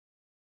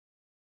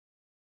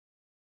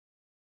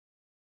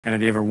And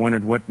have you ever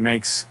wondered what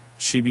makes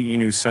Shiba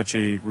Inu such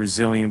a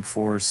resilient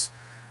force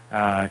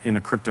in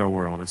the crypto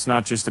world? It's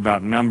not just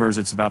about numbers,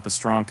 it's about the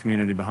strong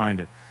community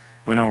behind it.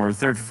 We know we're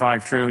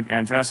 35 trillion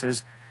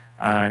addresses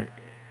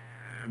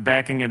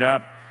backing it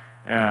up.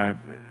 The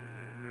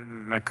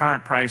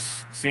current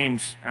price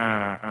seems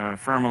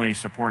firmly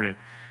supported.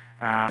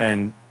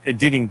 And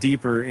digging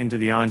deeper into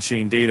the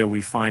on-chain data,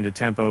 we find a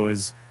tempo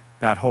is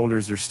that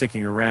holders are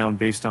sticking around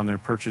based on their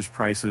purchase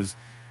prices.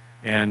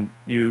 And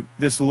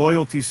this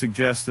loyalty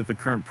suggests that the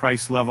current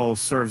price level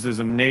serves as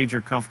a major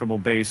comfortable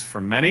base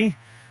for many,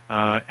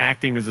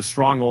 acting as a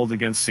stronghold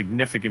against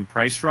significant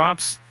price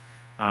drops.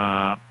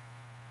 In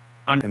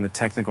the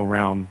technical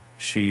realm,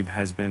 SHIB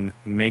has been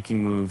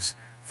making moves,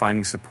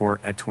 finding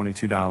support at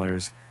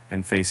 $22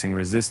 and facing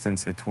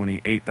resistance at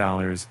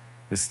 $28.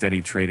 The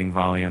steady trading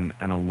volume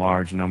and a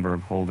large number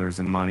of holders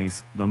and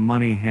the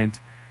money hint,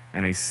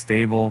 and a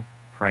stable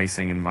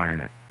pricing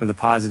environment. For the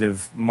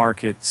positive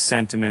market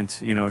sentiment,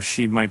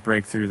 SHIB might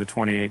break through the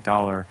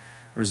 $28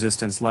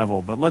 resistance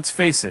level. But let's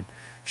face it,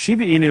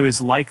 Shiba Inu is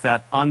like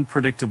that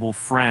unpredictable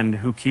friend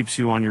who keeps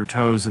you on your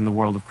toes in the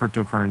world of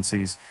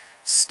cryptocurrencies.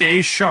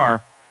 Stay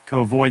sharp to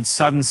avoid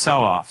sudden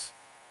sell-offs.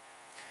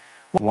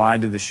 Why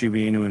did the Shiba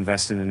Inu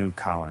invest in a new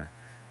collar?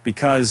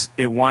 Because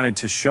it wanted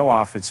to show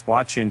off its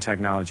blockchain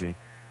technology.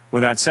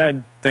 With that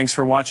said, thanks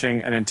for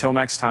watching, and until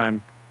next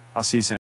time, I'll see you soon.